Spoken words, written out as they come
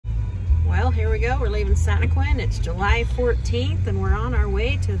Well, here we go. We're leaving Santaquin. It's July 14th and we're on our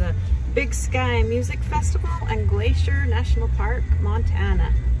way to the Big Sky Music Festival and Glacier National Park,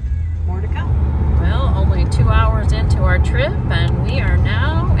 Montana. More to come. Well, only 2 hours into our trip and we are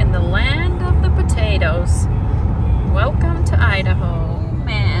now in the land of the potatoes. Welcome to Idaho.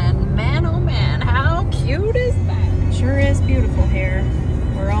 Man, oh man, how cute is that? Sure is beautiful here.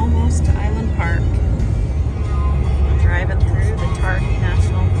 We're almost to Island Park. Driving through the Tetons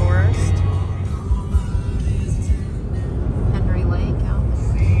National Forest. Henry Lake out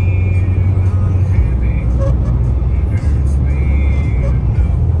there.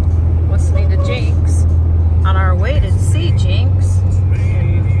 Listening to Jinx on our way to see Jinx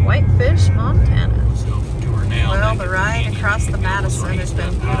in Whitefish, Montana. Well, the ride across the Madison has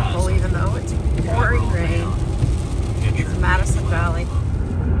been beautiful even though it's pouring rain. It's the Madison Valley.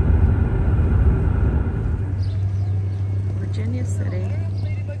 Virginia City.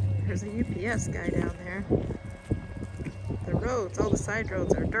 There's a UPS guy down there. The roads, all the side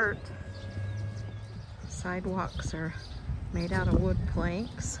roads are dirt. Sidewalks are made out of wood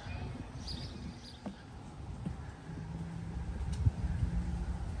planks.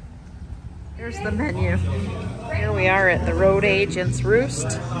 Here's the menu. Here we are at the road agent's roost.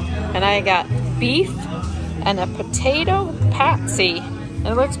 And I got beef and a potato patsy.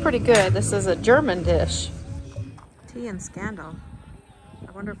 It looks pretty good. This is a German dish. Tea and scandal.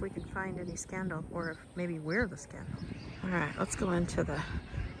 I wonder if we can find any scandal or if maybe we're the scandal. All right, let's go into the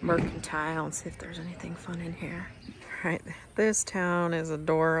mercantile and see if there's anything fun in here. All right, this town is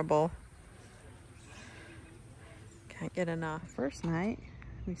adorable. Can't get enough. First night,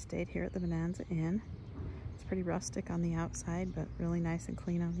 we stayed here at the Bonanza Inn. It's pretty rustic on the outside, but really nice and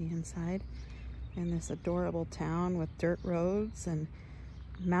clean on the inside. In this adorable town with dirt roads and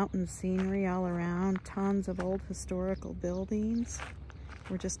mountain scenery all around, tons of old historical buildings.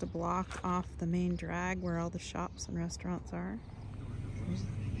 We're just a block off the main drag where all the shops and restaurants are. There's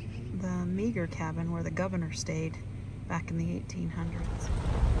the meager cabin where the governor stayed back in the 1800s.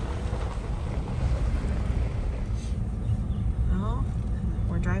 Well,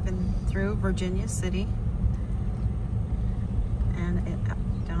 we're driving through Virginia City, and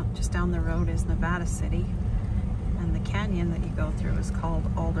just down the road is Nevada City. And the canyon that you go through is called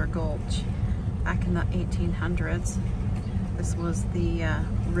Alder Gulch. Back in the 1800s, this was the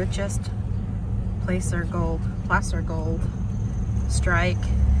richest placer gold strike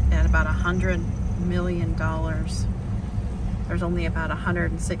at about $100 million. There's only about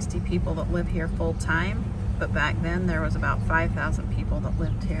 160 people that live here full time, but back then there was about 5,000 people that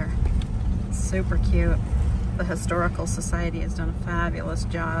lived here. It's super cute. The Historical Society has done a fabulous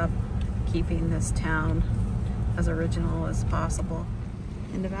job keeping this town as original as possible.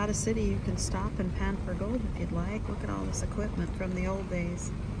 In Nevada City, you can stop and pan for gold if you'd like. Look at all this equipment from the old days.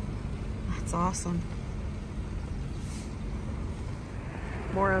 That's awesome.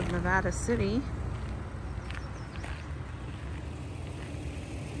 More of Nevada City.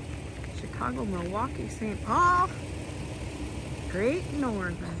 Chicago, Milwaukee, St. Paul. Great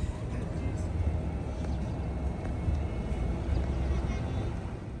Northern.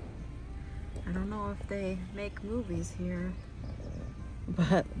 I don't know if they make movies here,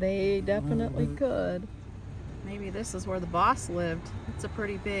 but they definitely could. Maybe this is where the boss lived. It's a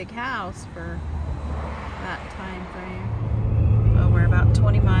pretty big house for that time frame. Well, we're about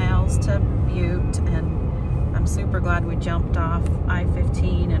 20 miles to Butte, and I'm super glad we jumped off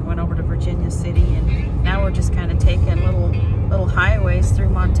I-15 and went over to Virginia City, and now we're just kind of taking little highways through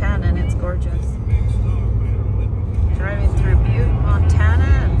Montana, and it's gorgeous. Driving through Butte, Montana,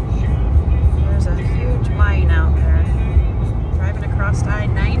 and there's a huge mine out there. Driving across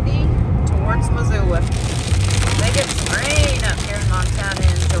I-90 towards Missoula. They get some rain up here in Montana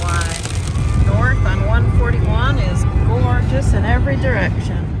in July. North on 141 is gorgeous in every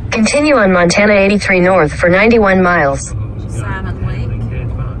direction. Continue on Montana 83 North for 91 miles. Salmon Lake.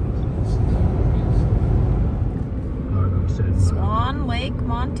 Swan Lake,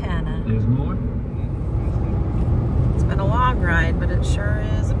 Montana. It's been a long ride, but it sure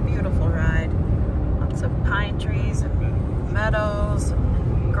is a beautiful ride. Lots of pine trees and meadows,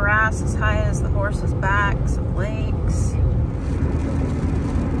 and grass as high as the horse's back, some lakes.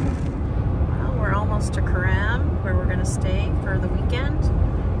 Well, we're almost to Karam, where we're going to stay for the weekend,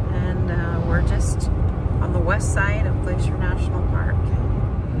 and we're just on the west side of Glacier National Park.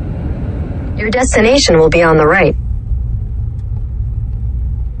 Your destination will be on the right.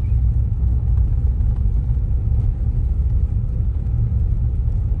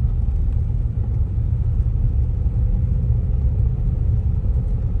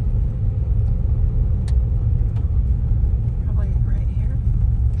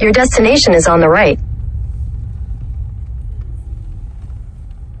 Your destination is on the right.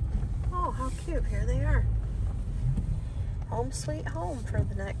 Oh, how cute. Here they are. Home sweet home for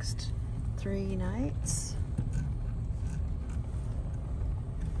the next 3 nights.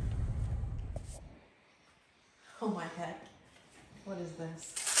 Oh my heck. What is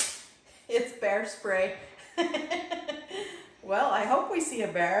this? It's bear spray. Well, I hope we see a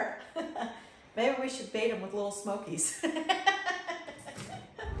bear. Maybe we should bait him with little smokies. Here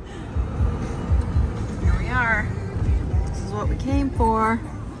we are. This is what we came for.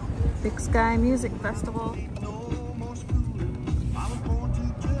 Big Sky Music Festival.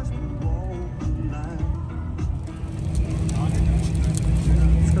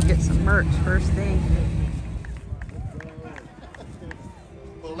 Let's go get some merch first thing.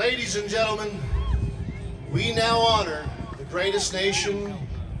 Well, ladies and gentlemen, we now honor the greatest nation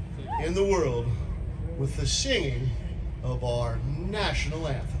in the world with the singing of our national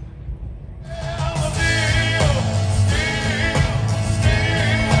anthem.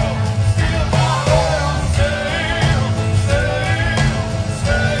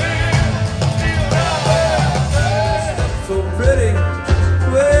 So pretty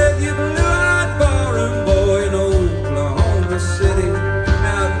with your blue-eyed foreign boy in Oklahoma City,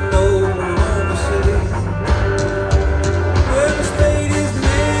 out in Oklahoma City, where the state is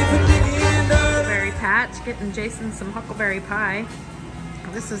made for digging dirt. Huckleberry Patch, getting Jason some huckleberry pie.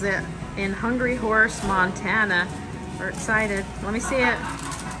 This is it in Hungry Horse, Montana. We're excited. Let me see it.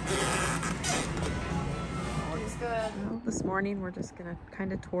 It's good. Well, this morning we're just gonna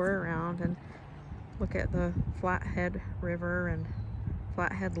kind of tour around and look at the Flathead River and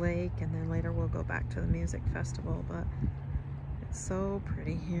Flathead Lake, and then later we'll go back to the music festival, but it's so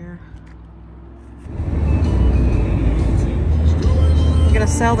pretty here. I'm gonna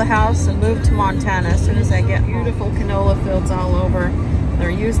sell the house and move to Montana as soon as I get beautiful canola fields all over. They're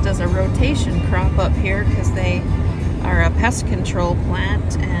used as a rotation crop up here because they are a pest control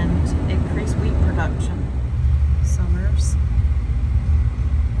plant and increase wheat production. Summers.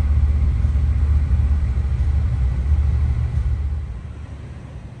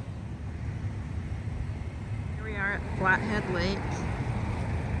 Here we are at Flathead Lake.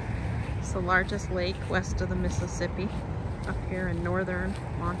 It's the largest lake west of the Mississippi, up here in northern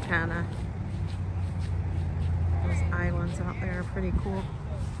Montana. Those islands out there are pretty cool.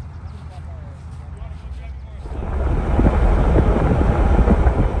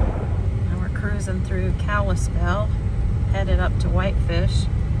 Now we're cruising through Kalispell, headed up to Whitefish.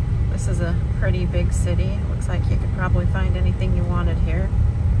 This is a pretty big city. Looks like you could probably find anything you wanted here.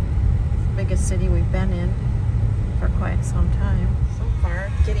 It's the biggest city we've been in for quite some time. So far,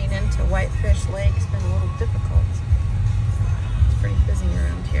 getting into Whitefish Lake has been a little difficult. It's pretty busy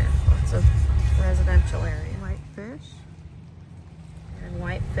around here. Lots of residential area. Whitefish. You're in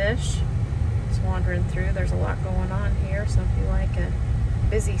Whitefish. Just wandering through. There's a lot going on here, so if you like a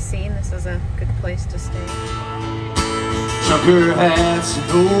busy scene, this is a good place to stay. Trucker hats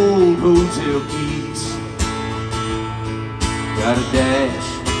and old hotel keys, got a dash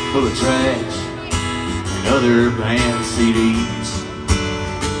full of trash and other band CDs.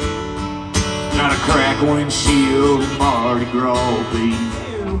 Got a crack windshield and Mardi Gras beat.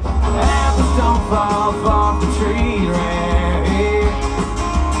 Apples don't fall off the tree right here.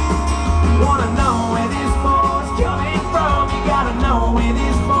 Wanna know where this boy's coming from? You gotta know where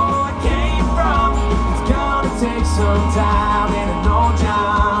this boy came from. It's gonna take some time and an old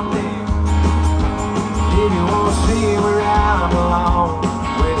John Deere. If you wanna see where I belong,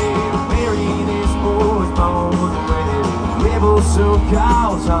 where they bury this boy's bones, where the river so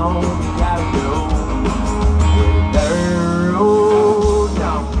calls home, you gotta go where the dirt road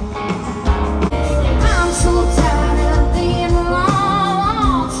don't. I'm so tired of being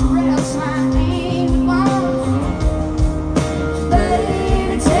lost, rest my ain't bones.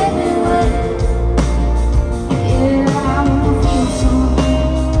 Baby, take me away. Yeah, I wanna feel something.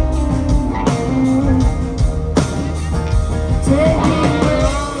 Take me away.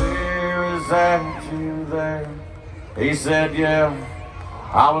 Where is that you there? He said, yeah,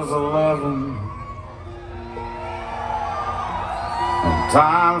 I was 11. And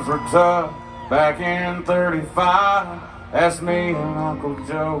times were tough back in 35. That's me and Uncle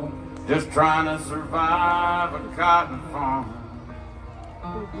Joe, just trying to survive a cotton farm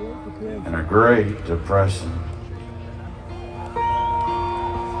and a Great Depression.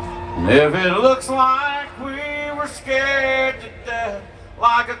 And if it looks like we were scared to death,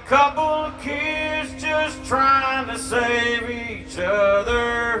 like a couple of kids just trying to save each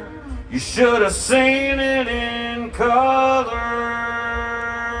other, you should have seen it in color.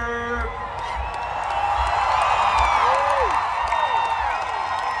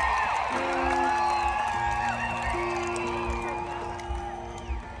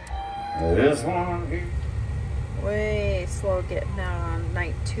 This one here. Way slow getting out on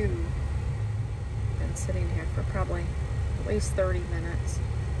night 2. Been sitting here for probably at least 30 minutes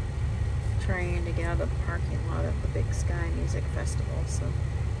trying to get out of the parking lot of the Big Sky Music Festival. So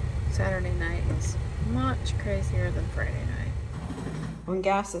Saturday night was much crazier than Friday night. When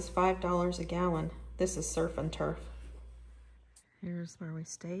gas is $5 a gallon, this is surf and turf. Here's where we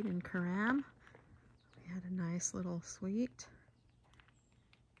stayed in Karam. We had a nice little suite.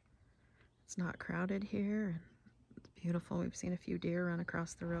 It's not crowded here. It's beautiful. We've seen a few deer run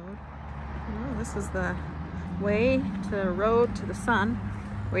across the road. Oh, this is the way to road to the sun.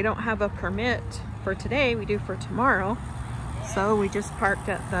 We don't have a permit for today. We do for tomorrow. So we just parked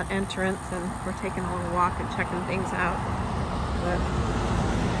at the entrance and we're taking a little walk and checking things out.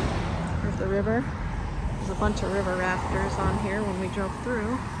 There's the river. There's a bunch of river rafters on here when we drove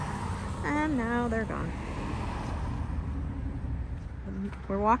through. And now they're gone.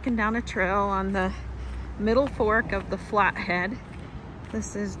 We're walking down a trail on the middle fork of the Flathead.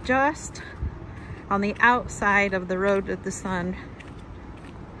 This is just on the outside of the Road to the Sun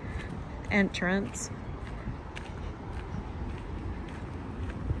entrance.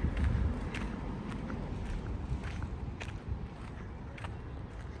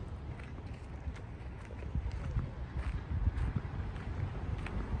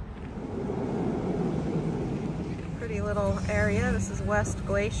 Pretty little area. This is West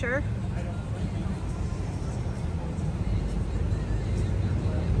Glacier.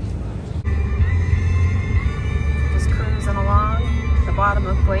 Just cruising along the bottom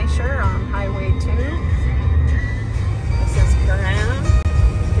of Glacier on Highway 2. This is Karam.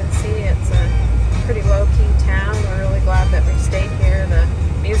 You can see it's a pretty low-key town. We're really glad that we stayed here. The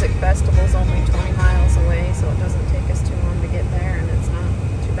music festival's only 20 miles away, so it doesn't take us too long to get there, and it's not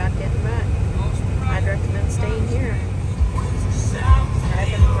too bad getting back. I'd recommend staying here.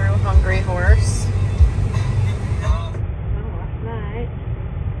 Driving through Hungry Horse. Last night,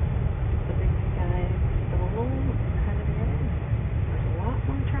 the Big Sky Festival kind of ended. There's a lot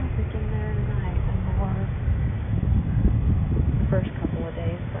more traffic in there tonight than there was the first couple of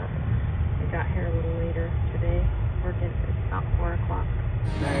days, but we got here a little later today. We're getting about 4 o'clock.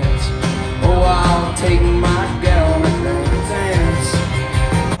 Oh, I'll take my gal and dance.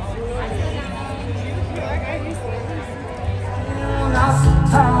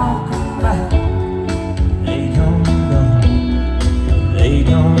 Talk about they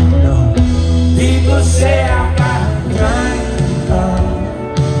don't know. People say I've got a drink love.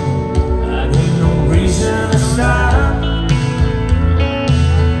 I need no reason to stop.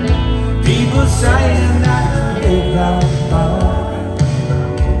 People saying that I live out far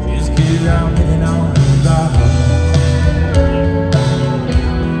just 'cause I'm living on the bar.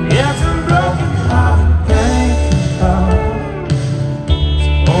 Yeah, it's a broken heart thing love.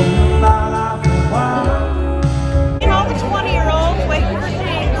 All the 20-year-olds waiting for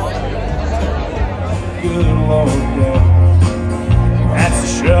things. Good Lord, yeah. That's the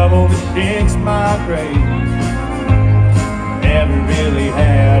shovel that digs my grave. Never really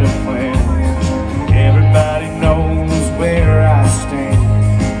had a plan. Everybody knows where I stand.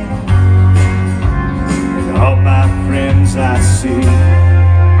 And all my friends I see,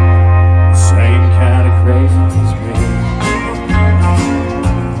 the same kind of crazy as me.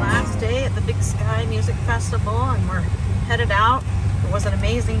 Last day at the Big Sky Music Festival, and we're headed out. It was an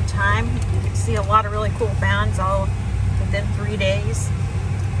amazing time. You could see a lot of really cool bands all within 3 days.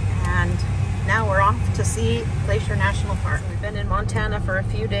 And now we're off to see Glacier National Park. We've been in Montana for a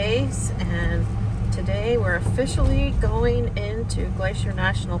few days, and today we're officially going into Glacier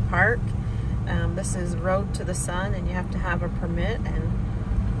National Park. This is Road to the Sun, and you have to have a permit, and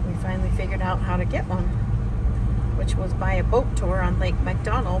we finally figured out how to get one, which was by a boat tour on Lake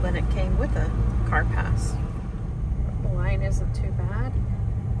McDonald, and it came with a car pass. The line isn't too bad.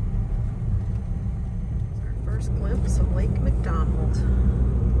 It's our first glimpse of Lake McDonald.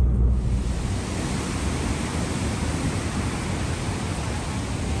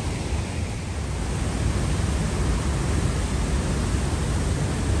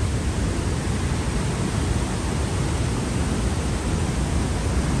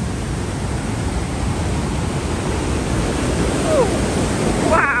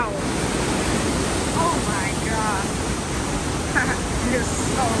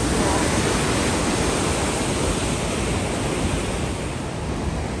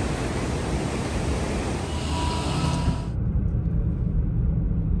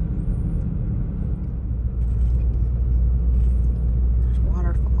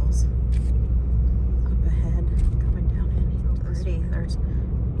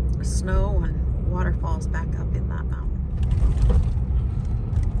 Snow and waterfalls back up in that mountain.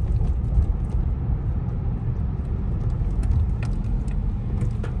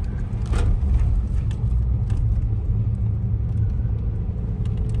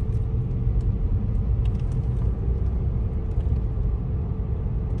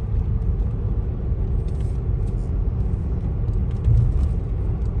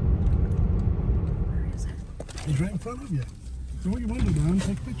 front of you. Roll your window down and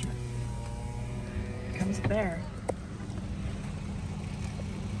take a picture. Here comes the bear.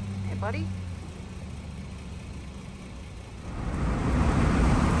 Hey, buddy.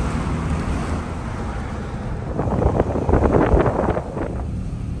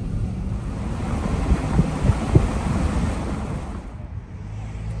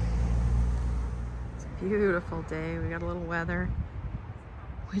 It's a beautiful day. We got a little weather.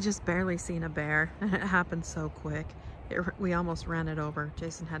 We just barely seen a bear, and it happened so quick. We almost ran it over.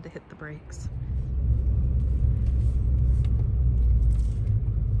 Jason had to hit the brakes.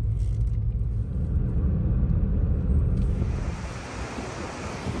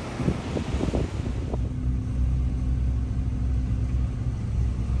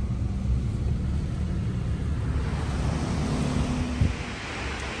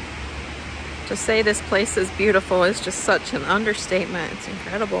 To say this place is beautiful is just such an understatement. It's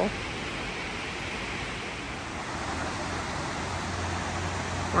incredible.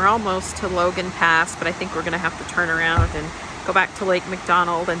 We're almost to Logan Pass, but I think we're gonna have to turn around and go back to Lake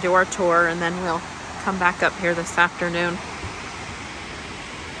McDonald and do our tour, and then we'll come back up here this afternoon.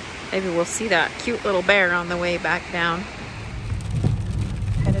 Maybe we'll see that cute little bear on the way back down.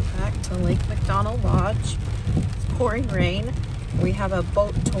 Headed back to Lake McDonald Lodge. It's pouring rain. We have a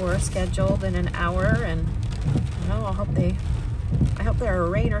boat tour scheduled in an hour, and you know, I hope they're a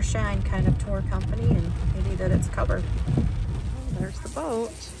rain or shine kind of tour company, and maybe that it's covered. Oh, there's the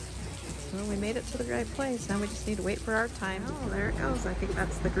boat. Well, we made it to the right place. Now we just need to wait for our time. Oh, there it goes. I think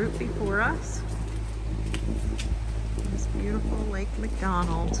that's the group before us. This beautiful Lake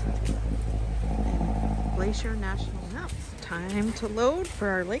McDonald and Glacier National Park. Time to load for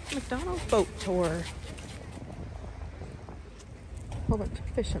our Lake McDonald boat tour. Whole bunch of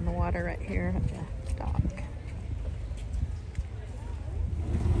fish in the water right here at the dock.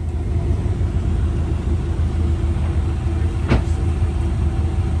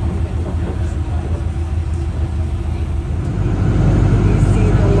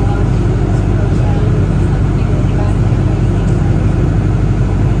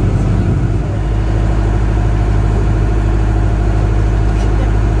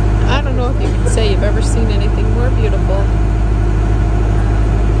 I don't know if you can say you've ever seen anything more beautiful.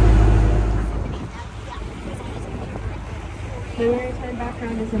 The maritime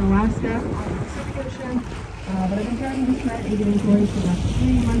background is in Alaska, on the Pacific Ocean, but I've been driving this route and getting employees for about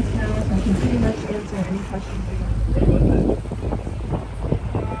 3 months now, so I can pretty much answer any questions you have.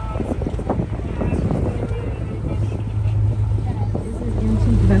 This is an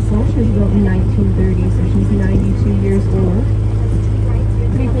antique vessel. She was built in 1930, so she's 92 years old.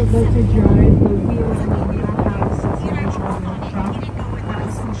 People built to drive the wheel in the wheelhouse. It's an original wheel shop that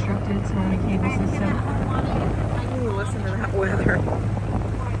was constructed to run a cable system. Listen to that weather. A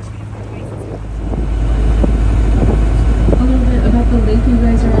little bit about the lake you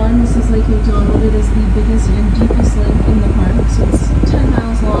guys are on. This is Lake McDonald. It is the biggest and deepest lake in the park. So it's 10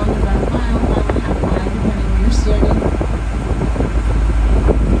 miles long, about a mile, mile and a half wide, depending where you're standing.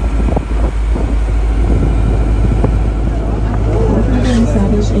 It was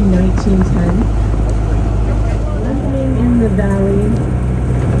established in 1910. Living in the valley.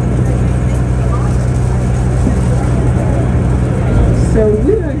 So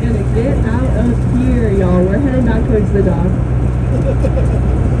we are gonna get out of here, y'all. We're heading back towards the dock.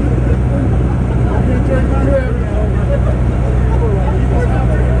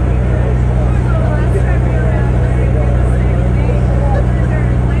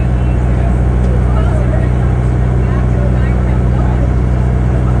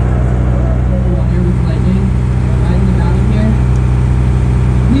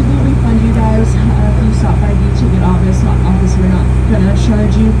 We're not gonna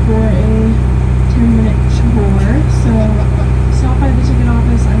charge you for a 10-minute tour, so stop by the ticket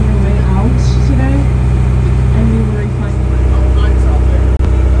office on your way out today, and we will refund you.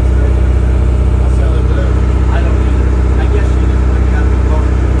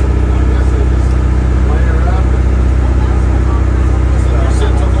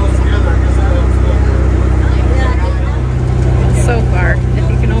 So far, if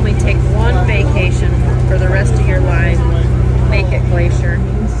you can only take one vacation for the rest of your life, make it Glacier.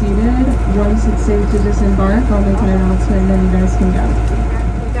 Seated. Once it's safe to disembark, I'll make an announcement and then you guys can go.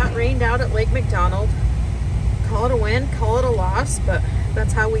 We got rained out at Lake McDonald. Call it a win, call it a loss, but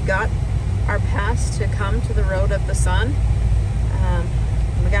that's how we got our pass to come to the Road of the Sun.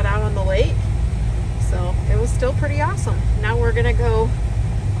 We got out on the lake, so it was still pretty awesome. Now we're gonna go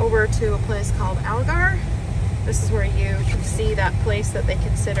over to a place called Algar. This is where you can see that place that they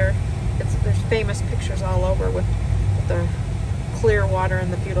consider, there's famous pictures all over with the clear water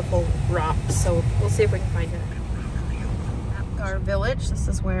and the beautiful rocks, so we'll see if we can find it. our village. This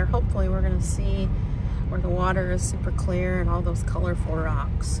is where hopefully we're going to see where the water is super clear and all those colorful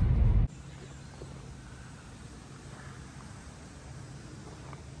rocks.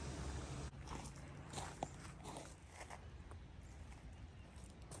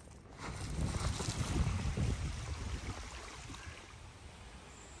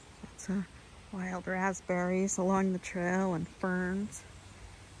 Lots of wild raspberries along the trail and ferns.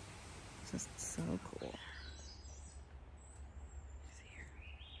 Just so cool.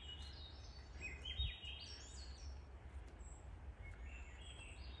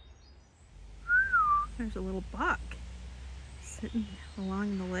 There's a little buck sitting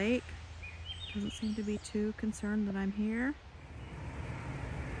along the lake. Doesn't seem to be too concerned that I'm here.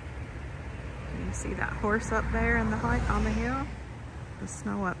 Can you see that horse up there in the height on the hill? The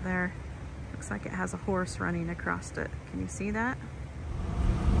snow up there. Looks like it has a horse running across it. Can you see that?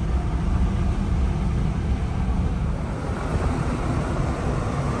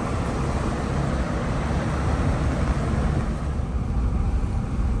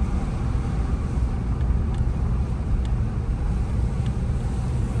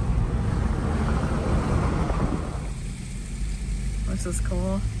 This is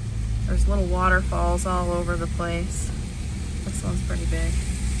cool. There's little waterfalls all over the place. This one's pretty big.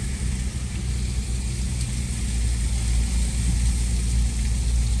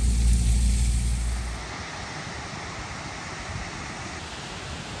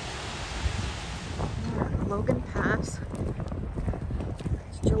 Logan Pass.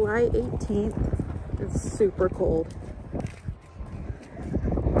 It's July 18th. It's super cold.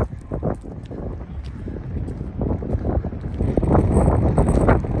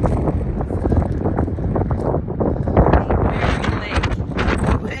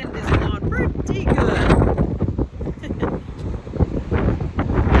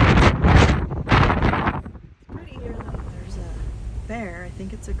 I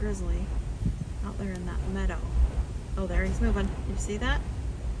think it's a grizzly out there in that meadow. Oh, there he's moving. You see that?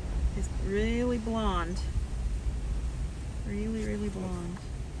 He's really blonde. Really, really blonde.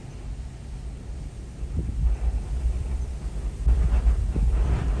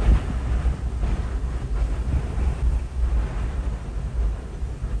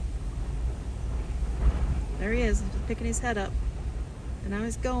 There he is, just picking his head up. And now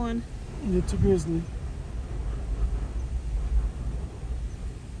he's going. It's a grizzly.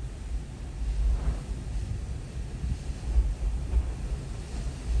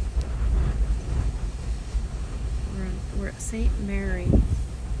 We're at St. Mary,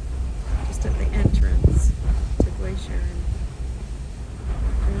 just at the entrance to Glacier, and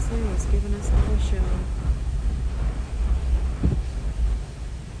Grizzly was giving us a little show.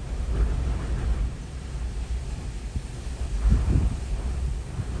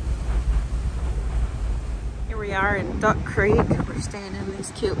 Here we are in Duck Creek. We're staying in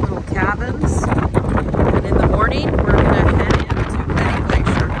these cute little cabins, and in the morning we're going to head into Many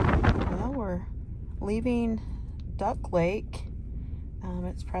Glacier. Well, we're leaving Duck Lake.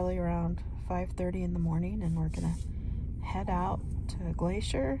 It's probably around 5:30 in the morning, and we're gonna head out to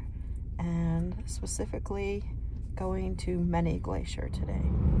Glacier, and specifically going to Many Glacier today.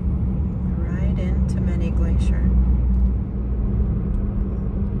 Right into Many Glacier.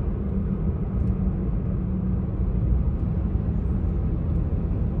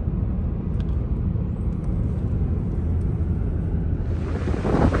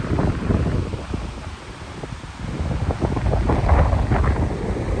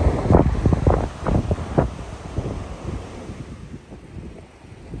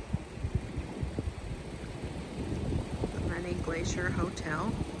 Glacier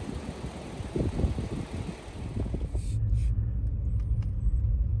Hotel.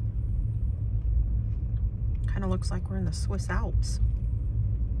 Kind of looks like we're in the Swiss Alps.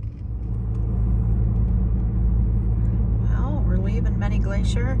 Well, we're leaving Many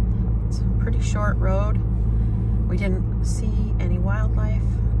Glacier. It's a pretty short road. We didn't see any wildlife.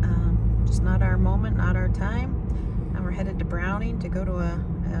 Just not our moment, not our time. And we're headed to Browning to go to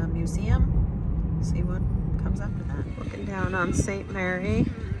a museum. See what comes after that. Looking down on St. Mary.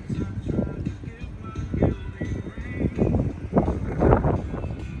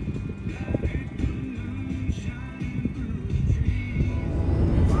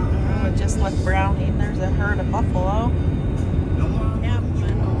 We just left Browning. There's a herd of buffalo. Yep,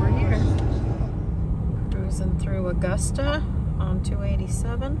 and over here. Cruising through Augusta on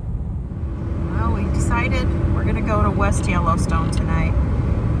 287. Well, we decided we're gonna go to West Yellowstone tonight.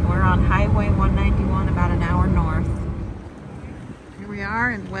 We're on Highway 191, about an hour north. Here we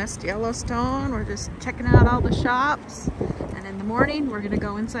are in West Yellowstone. We're just checking out all the shops. And in the morning, we're gonna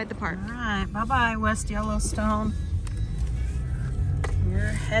go inside the park. All right, bye-bye, West Yellowstone.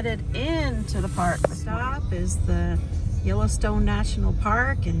 headed into the park. The stop is the Yellowstone National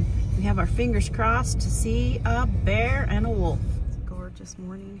Park, and we have our fingers crossed to see a bear and a wolf. It's a gorgeous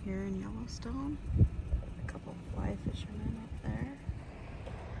morning here in Yellowstone. A couple of fly fishermen up there.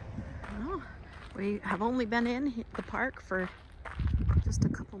 Well, we have only been in the park for just a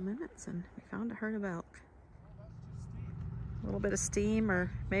couple minutes and we found a herd of elk. A little bit of steam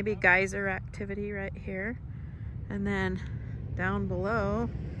or maybe geyser activity right here. And then down below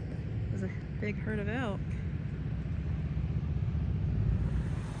is a big herd of elk.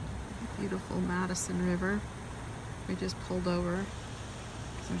 Beautiful Madison River. We just pulled over.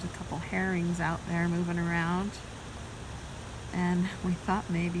 There's a couple herrings out there moving around. And we thought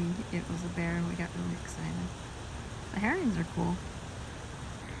maybe it was a bear and we got really excited. The herrings are cool.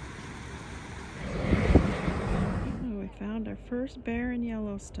 Oh, we found our first bear in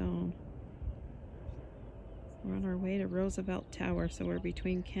Yellowstone. We're on our way to Roosevelt Tower, so we're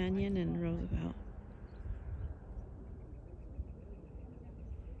between Canyon and Roosevelt.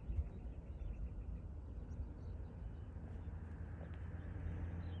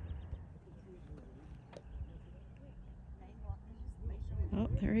 Oh,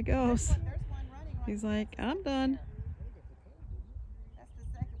 there he goes. He's like, I'm done. That's the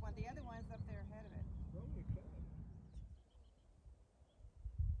second one. The other one's up there ahead of it.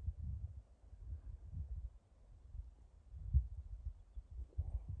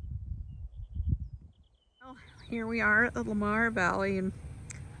 Well, here we are at the Lamar Valley and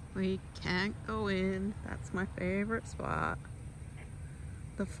we can't go in. That's my favorite spot.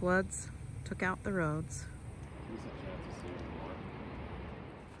 The floods took out the roads.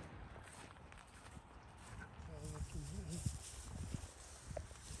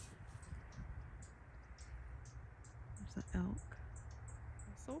 There's the elk.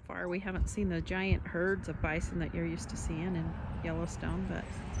 So far we haven't seen the giant herds of bison that you're used to seeing in Yellowstone, but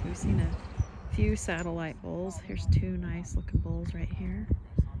we've seen a few satellite bulls. Here's two nice looking bulls right here.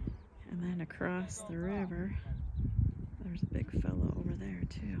 And then across the river, there's a big fella over there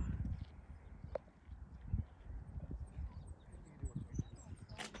too.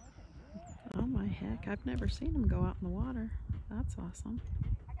 Oh my heck, I've never seen them go out in the water. That's awesome.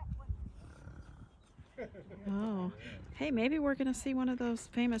 Oh, hey, maybe we're gonna see one of those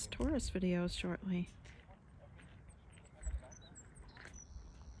famous tourist videos shortly.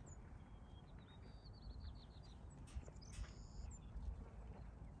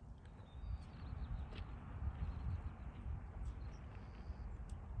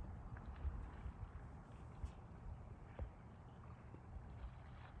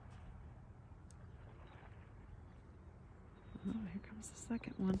 Oh, here comes the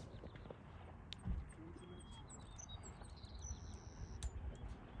second one.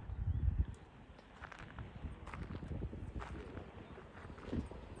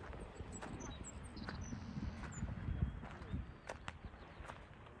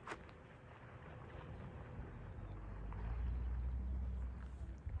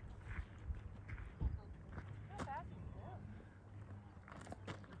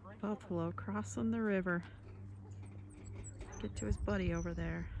 Buffalo crossing the river. Get to his buddy over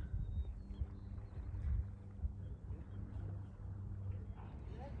there.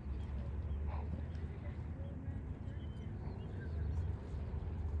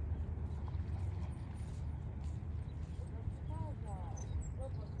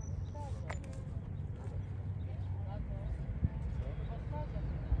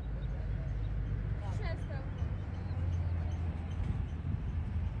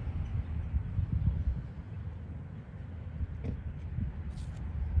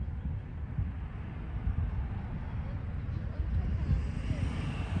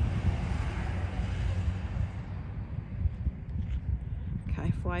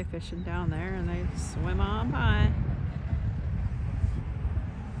 Fly fishing down there and they swim on by.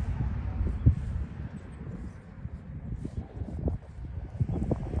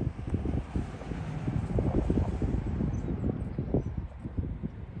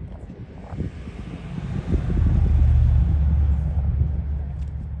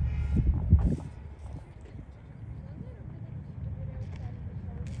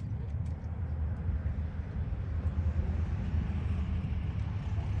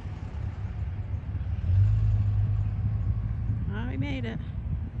 Made it.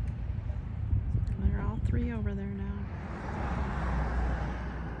 They're all three over there now.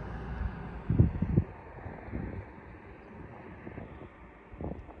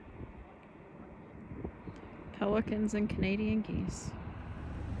 Pelicans and Canadian geese.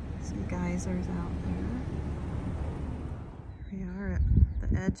 Some geysers out there. Here we are at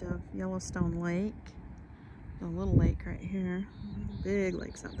the edge of Yellowstone Lake. a little lake right here. Big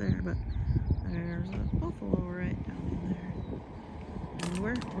lakes up there, but there's a buffalo right down in there. And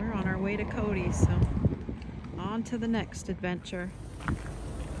we're on our way to Cody, so on to the next adventure.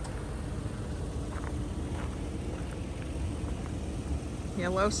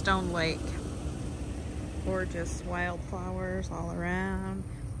 Yellowstone Lake. Gorgeous wildflowers all around.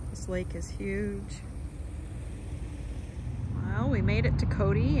 This lake is huge. Well, we made it to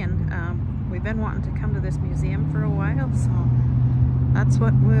Cody, and we've been wanting to come to this museum for a while, so that's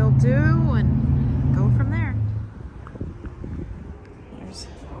what we'll do and go from there. There's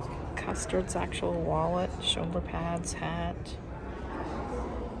Custard's actual wallet, shoulder pads, hat,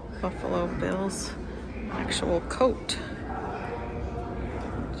 Buffalo Bill's actual coat.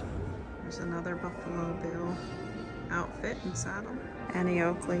 There's another Buffalo Bill outfit and saddle. Annie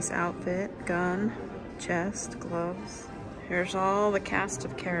Oakley's outfit, gun, chest, gloves. Here's all the cast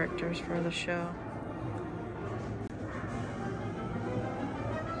of characters for the show.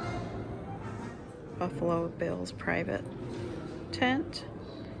 Buffalo Bill's private tent.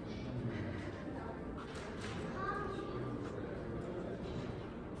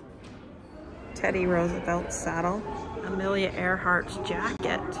 Teddy Roosevelt's saddle. Amelia Earhart's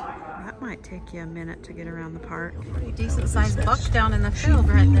jacket. That might take you a minute to get around the park. Pretty decent sized buck down in the field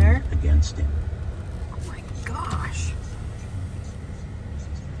right there. Against him. Oh my gosh.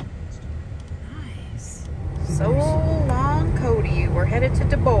 Nice. So long, Cody. We're headed to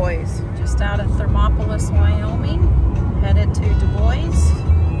Du Bois. Just out of Thermopolis, Wyoming. Headed to Du Bois.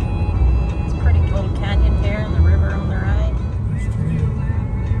 It's a pretty little canyon here and the river on the right.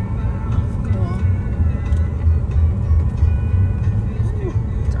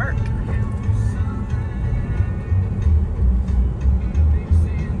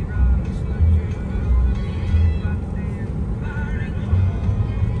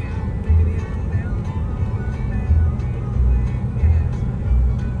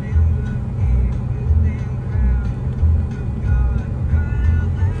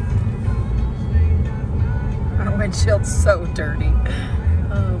 Windshield's so dirty.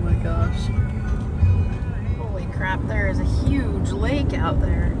 Oh my gosh. Holy crap, there is a huge lake out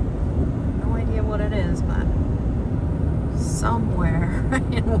there. No idea what it is, but somewhere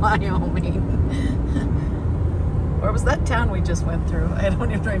in Wyoming. Where was that town we just went through? I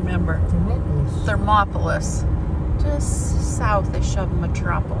don't even remember. Thermopolis. Just southish of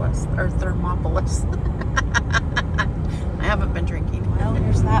Metropolis, or Thermopolis. I haven't been drinking. Well,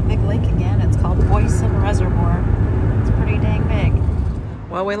 here's that big lake again. It's called Boysen Reservoir. It's pretty dang big.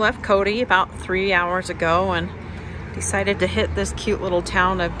 Well, we left Cody about 3 hours ago and decided to hit this cute little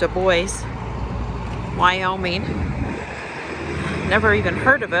town of Du Bois, Wyoming. Never even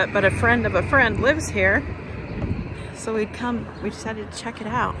heard of it, but a friend of a friend lives here. So we decided to check it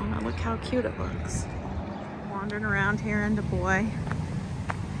out. Oh, look how cute it looks. Wandering around here in Du Bois.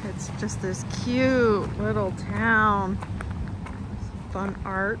 It's just this cute little town. Fun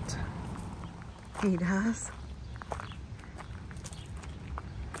art he does.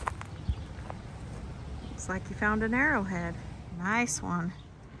 Looks like he found an arrowhead. Nice one.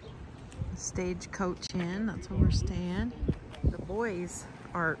 Stagecoach Inn, that's where we're staying. Du Bois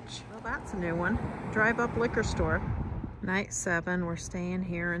Arch. Well, that's a new one. Drive Up Liquor Store. Night 7, we're staying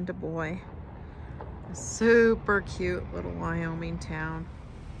here in Du Bois. A super cute little Wyoming town.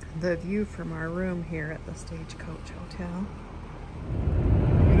 The view from our room here at the Stagecoach Hotel.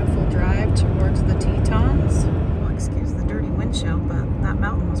 Beautiful drive towards the Tetons. Well, excuse the dirty windshield, but that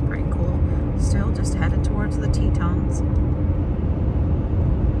mountain was pretty cool. Still just headed towards the Tetons.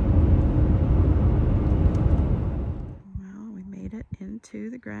 Well, we made it into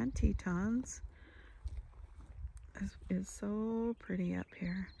the Grand Tetons. This is so pretty up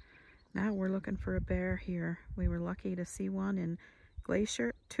here. Now we're looking for a bear here. We were lucky to see one in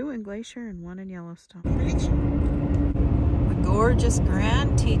Glacier, 2 in Glacier and 1 in Yellowstone. The gorgeous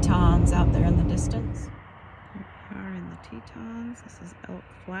Grand Tetons out there in the distance. Here we are in the Tetons. This is Elk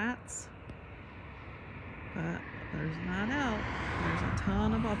Flats. But there's not elk. There's a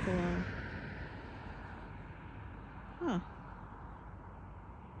ton of buffalo. Huh.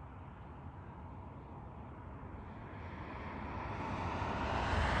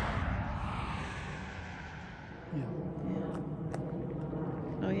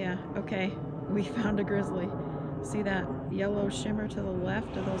 Oh yeah, okay. We found a grizzly. See that yellow shimmer to the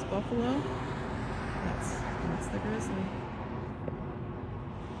left of those buffalo? That's the grizzly.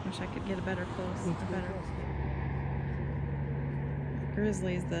 Wish I could get a better close.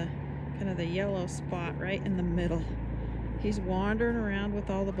 Grizzly's the kind of the yellow spot right in the middle. He's wandering around with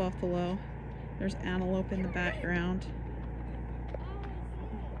all the buffalo. There's antelope in the background.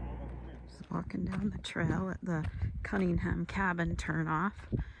 walking down the trail at the Cunningham Cabin turnoff,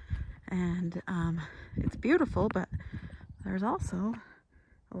 and it's beautiful, but there's also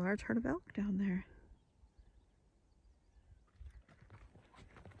a large herd of elk down there.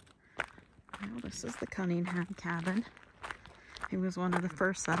 Well, this is the Cunningham Cabin. He was one of the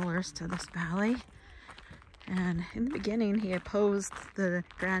first settlers to this valley, and in the beginning he opposed the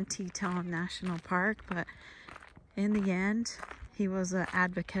Grand Teton National Park, but in the end he was an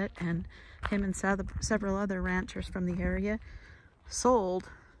advocate, and him and several other ranchers from the area sold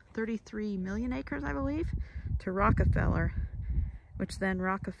 33 million acres, I believe, to Rockefeller, which then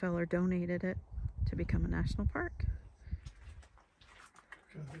Rockefeller donated it to become a national park.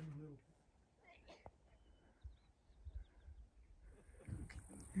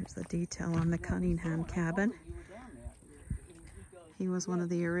 Here's the detail on the Cunningham Cabin. He was one of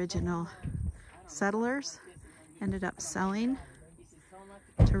the original settlers, ended up selling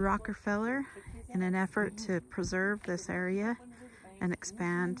to Rockefeller in an effort to preserve this area and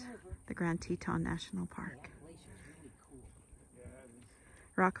expand the Grand Teton National Park.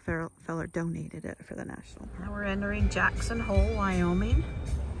 Rockefeller donated it for the national park. Now we're entering Jackson Hole, Wyoming.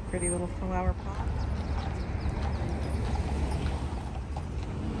 Pretty little flower pot.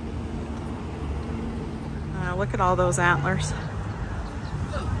 Look at all those antlers.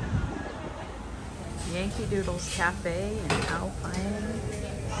 Yankee Doodle's Cafe and Alpine.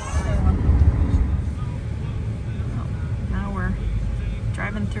 Now we're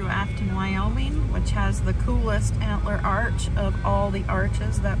driving through Afton, Wyoming, which has the coolest antler arch of all the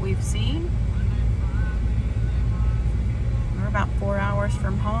arches that we've seen. We're about 4 hours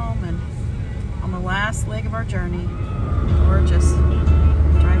from home and on the last leg of our journey. We're just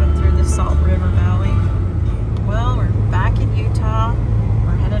driving through the Salt River Valley. Well, we're back in Utah.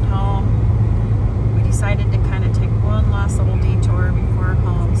 We're headed home. We decided to kind of take one last little detour before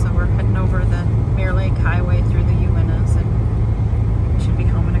home, so we're heading over the Mirror Lake Highway through the Uintas, and we should be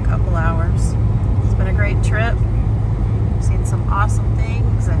home in a couple hours. It's been a great trip. We've seen some awesome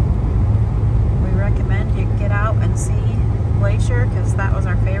things, and we recommend you get out and see Glacier, because that was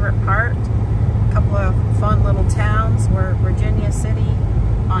our favorite part. A couple of fun little towns were Virginia City,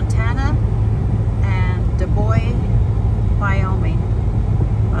 Montana, and Du Bois, Wyoming.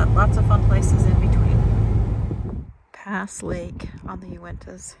 But lots of fun places in between. Pass Lake on the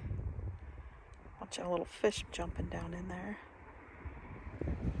Uintas. Watch a little fish jumping down in there.